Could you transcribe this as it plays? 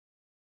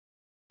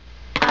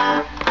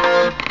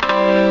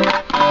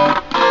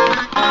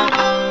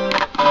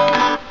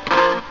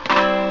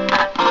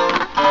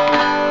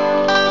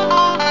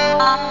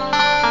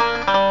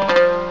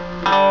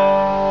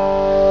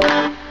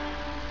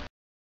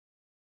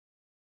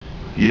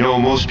You know,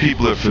 most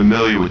people are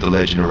familiar with the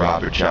legend of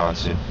Robert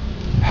Johnson.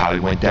 How he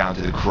went down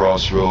to the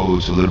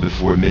crossroads a little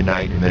before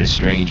midnight and met a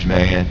strange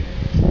man.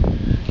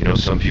 You know,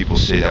 some people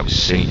say that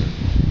was Satan.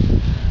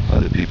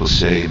 Other people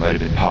say it might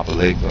have been Papa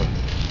Legba.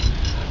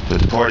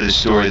 But the part of the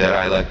story that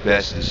I like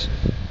best is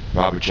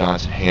Robert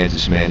Johnson hands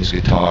this man his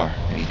guitar,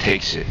 and he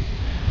takes it,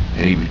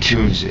 and he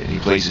retunes it, and he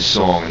plays a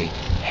song, and he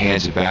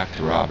hands it back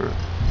to Robert.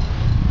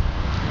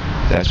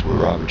 That's where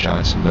Robert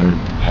Johnson learned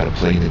how to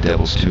play the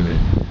devil's tuning.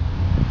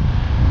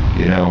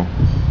 You know,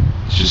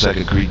 it's just like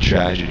a Greek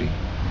tragedy.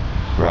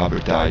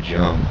 Robert died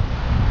young.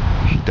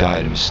 He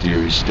died a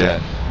mysterious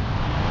death.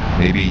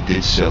 Maybe he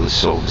did sell his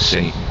soul to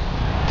Satan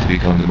to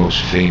become the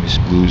most famous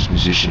blues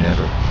musician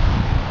ever.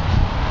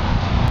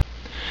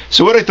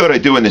 So what I thought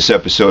I'd do in this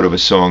episode of A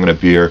Song and a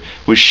Beer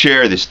was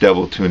share this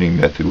devil tuning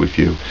method with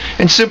you.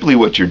 And simply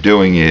what you're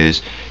doing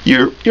is,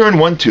 you're in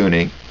one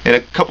tuning, and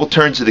a couple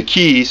turns of the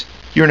keys,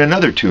 you're in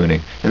another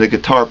tuning, and the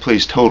guitar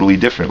plays totally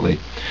differently.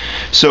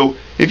 So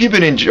if you've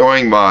been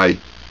enjoying my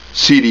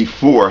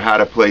CD4, How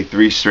to Play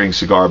 3-String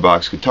Cigar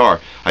Box Guitar,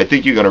 I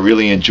think you're going to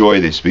really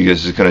enjoy this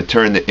because it's going to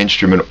turn the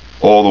instrument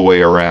all the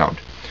way around.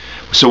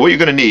 So what you're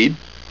going to need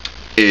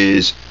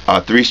is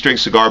a 3-string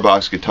cigar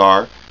box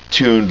guitar,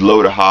 tuned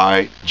low to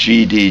high,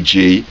 G, D,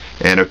 G,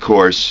 and of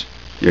course,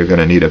 you're going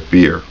to need a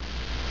beer.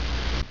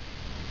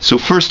 So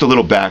first, a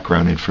little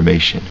background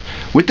information.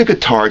 With the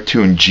guitar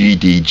tuned G,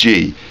 D,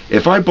 G,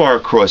 if I bar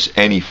across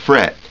any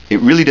fret,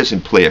 it really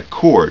doesn't play a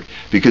chord,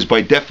 because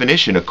by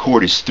definition, a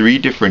chord is 3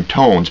 different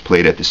tones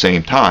played at the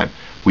same time.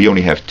 We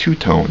only have 2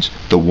 tones,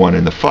 the 1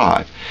 and the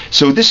 5.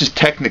 So this is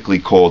technically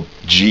called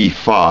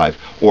G5,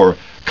 or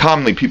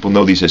commonly people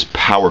know these as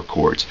power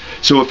chords.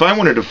 So if I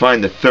wanted to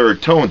find the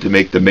 3rd tone to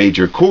make the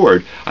major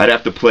chord, I'd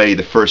have to play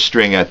the 1st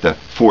string at the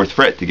 4th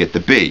fret to get the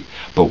B.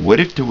 But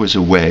what if there was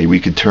a way we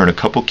could turn a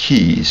couple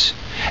keys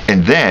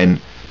and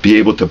then be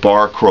able to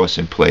bar across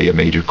and play a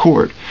major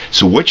chord?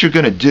 So what you're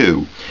going to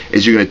do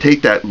is you're going to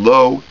take that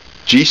low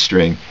G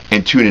string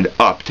and tune it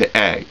up to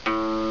A.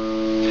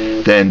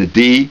 Then the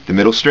D, the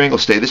middle string, will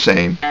stay the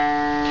same.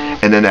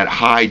 And then that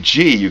high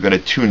G, you're going to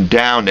tune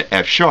down to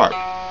F sharp.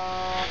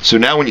 So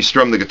now when you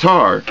strum the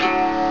guitar,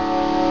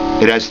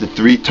 it has the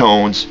 3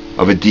 tones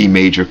of a D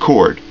major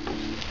chord.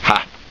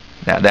 Ha!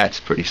 Now that's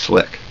pretty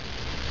slick.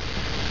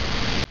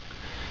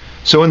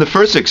 So in the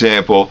first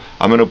example,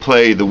 I'm going to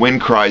play The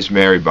Wind Cries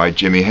Mary by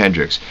Jimi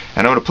Hendrix.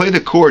 And I'm going to play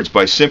the chords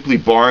by simply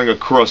barring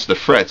across the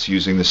frets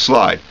using the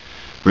slide.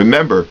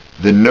 Remember,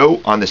 the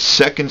note on the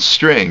 2nd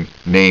string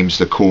names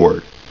the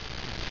chord.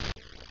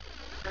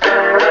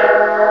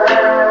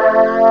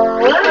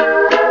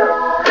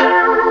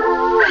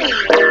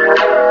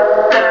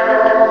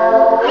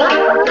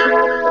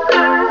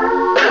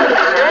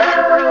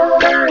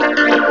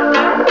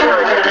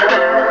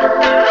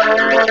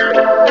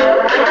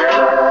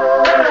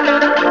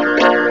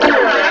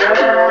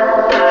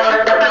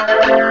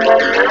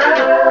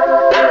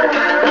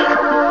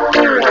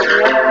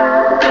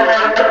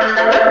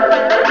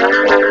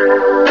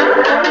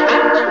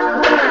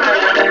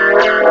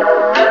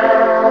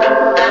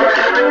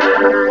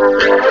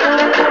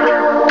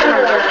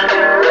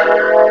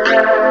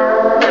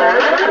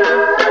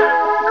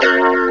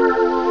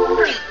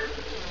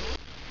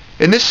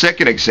 In this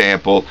second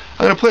example,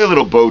 I'm going to play a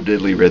little Bo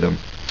Diddley rhythm,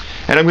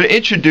 and I'm going to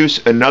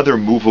introduce another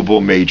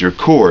movable major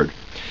chord.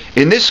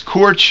 In this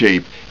chord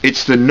shape,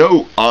 it's the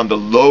note on the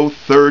low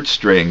 3rd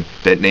string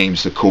that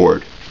names the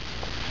chord.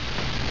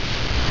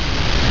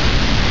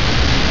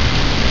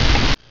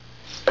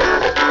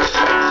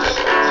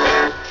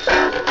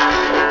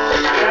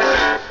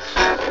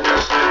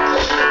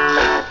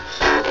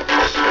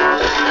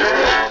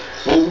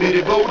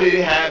 Bo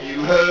Diddley, have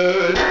you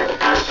heard?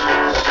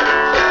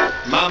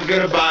 Mom's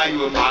gonna buy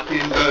you a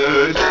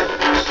mockingbird.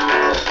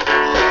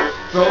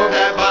 So if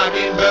that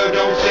mockingbird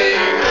don't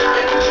sing,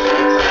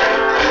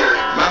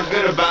 Mom's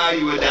gonna buy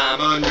you a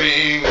diamond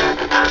ring.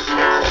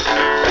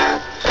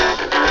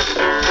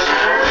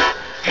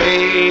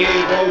 Hey,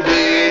 Bo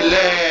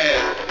Diddley.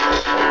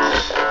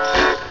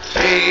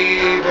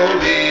 Hey, Bo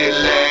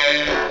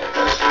Diddley.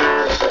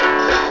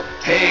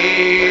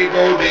 Hey,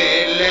 Bo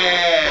Diddley.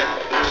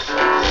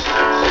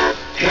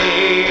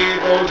 Hey,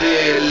 Bo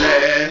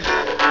Diddley.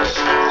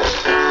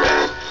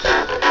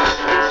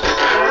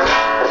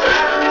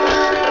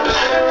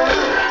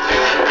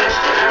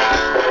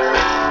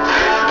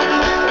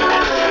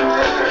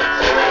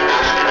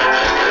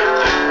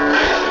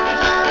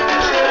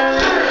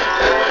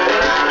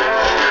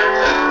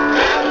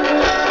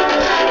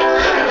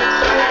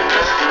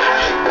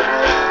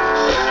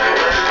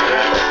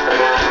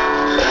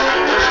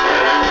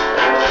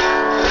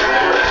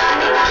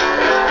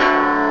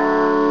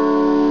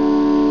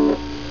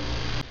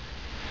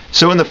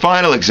 So in the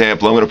final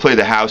example, I'm going to play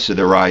The House of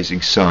the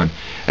Rising Sun.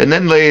 And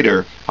then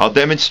later, I'll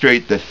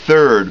demonstrate the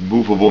third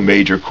movable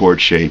major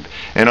chord shape,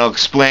 and I'll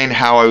explain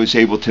how I was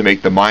able to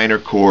make the minor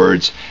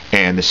chords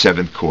and the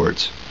seventh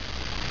chords.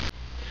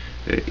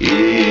 There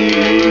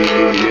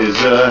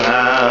is a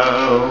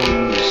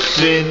house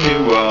in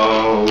New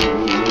Orleans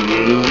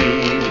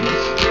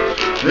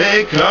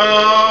they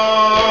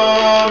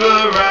call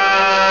the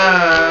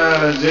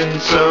rising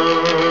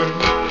sun,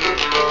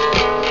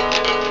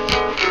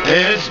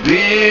 and it's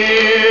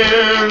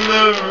been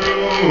the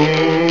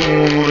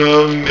ruin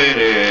of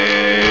many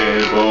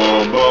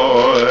poor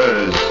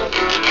boys,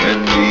 and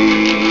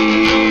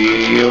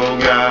me, oh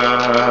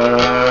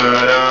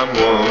God, I'm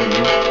one.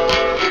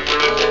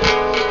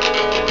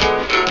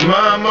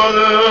 My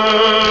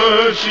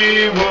mother,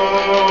 she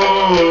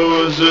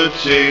was a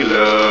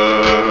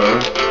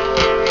tailor.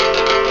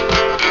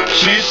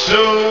 She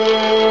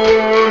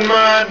sewed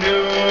my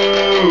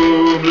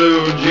new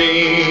blue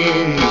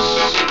jeans.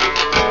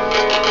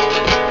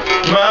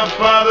 My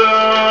father,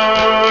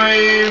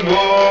 he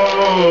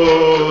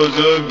was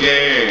a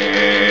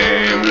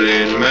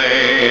gambling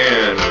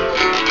man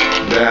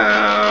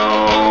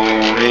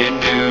down in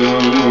New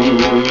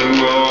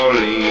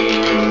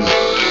Orleans.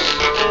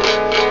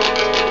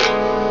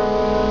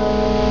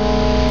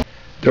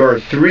 There are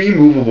three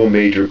movable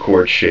major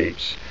chord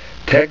shapes.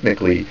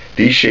 Technically,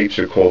 these shapes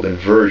are called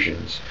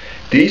inversions.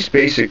 These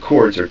basic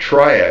chords or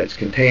triads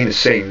contain the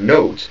same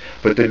notes,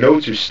 but the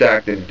notes are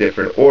stacked in a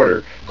different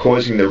order,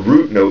 causing the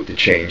root note to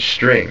change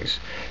strings.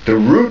 The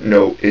root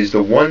note is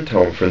the one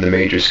tone from the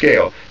major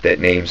scale that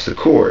names the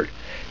chord.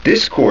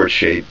 This chord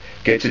shape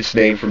gets its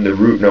name from the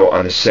root note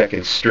on the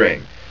second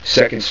string.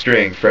 Second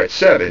string, fret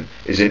 7,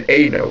 is an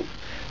A note.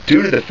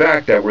 Due to the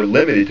fact that we're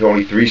limited to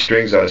only 3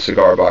 strings on a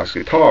cigar box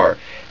guitar,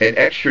 an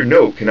extra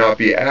note cannot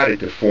be added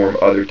to form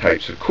other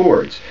types of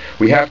chords.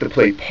 We have to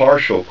play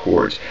partial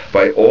chords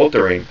by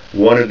altering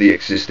one of the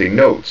existing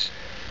notes.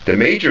 The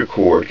major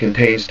chord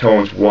contains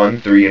tones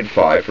 1, 3, and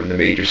 5 from the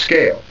major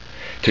scale.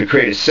 To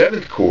create a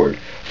seventh chord,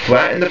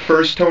 flatten the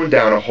first tone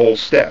down a whole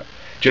step.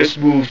 Just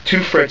move 2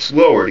 frets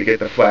lower to get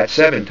the flat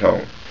 7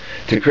 tone.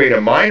 To create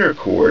a minor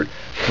chord,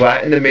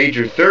 flatten the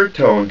major third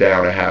tone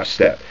down a half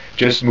step.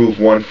 Just move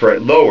 1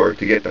 fret lower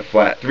to get the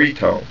flat 3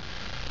 tone.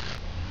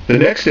 The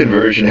next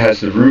inversion has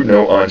the root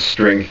note on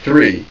string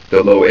 3,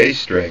 the low A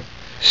string.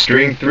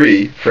 String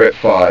 3, fret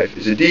 5,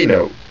 is a D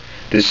note.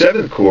 The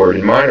 7th chord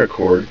and minor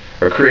chord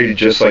are created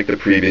just like the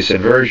previous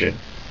inversion.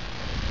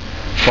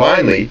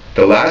 Finally,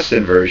 the last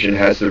inversion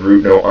has the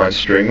root note on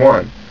string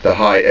 1, the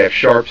high F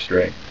sharp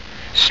string.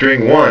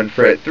 String 1,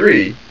 fret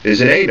 3,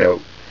 is an A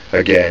note.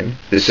 Again,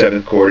 the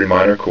 7th chord and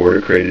minor chord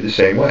are created the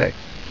same way.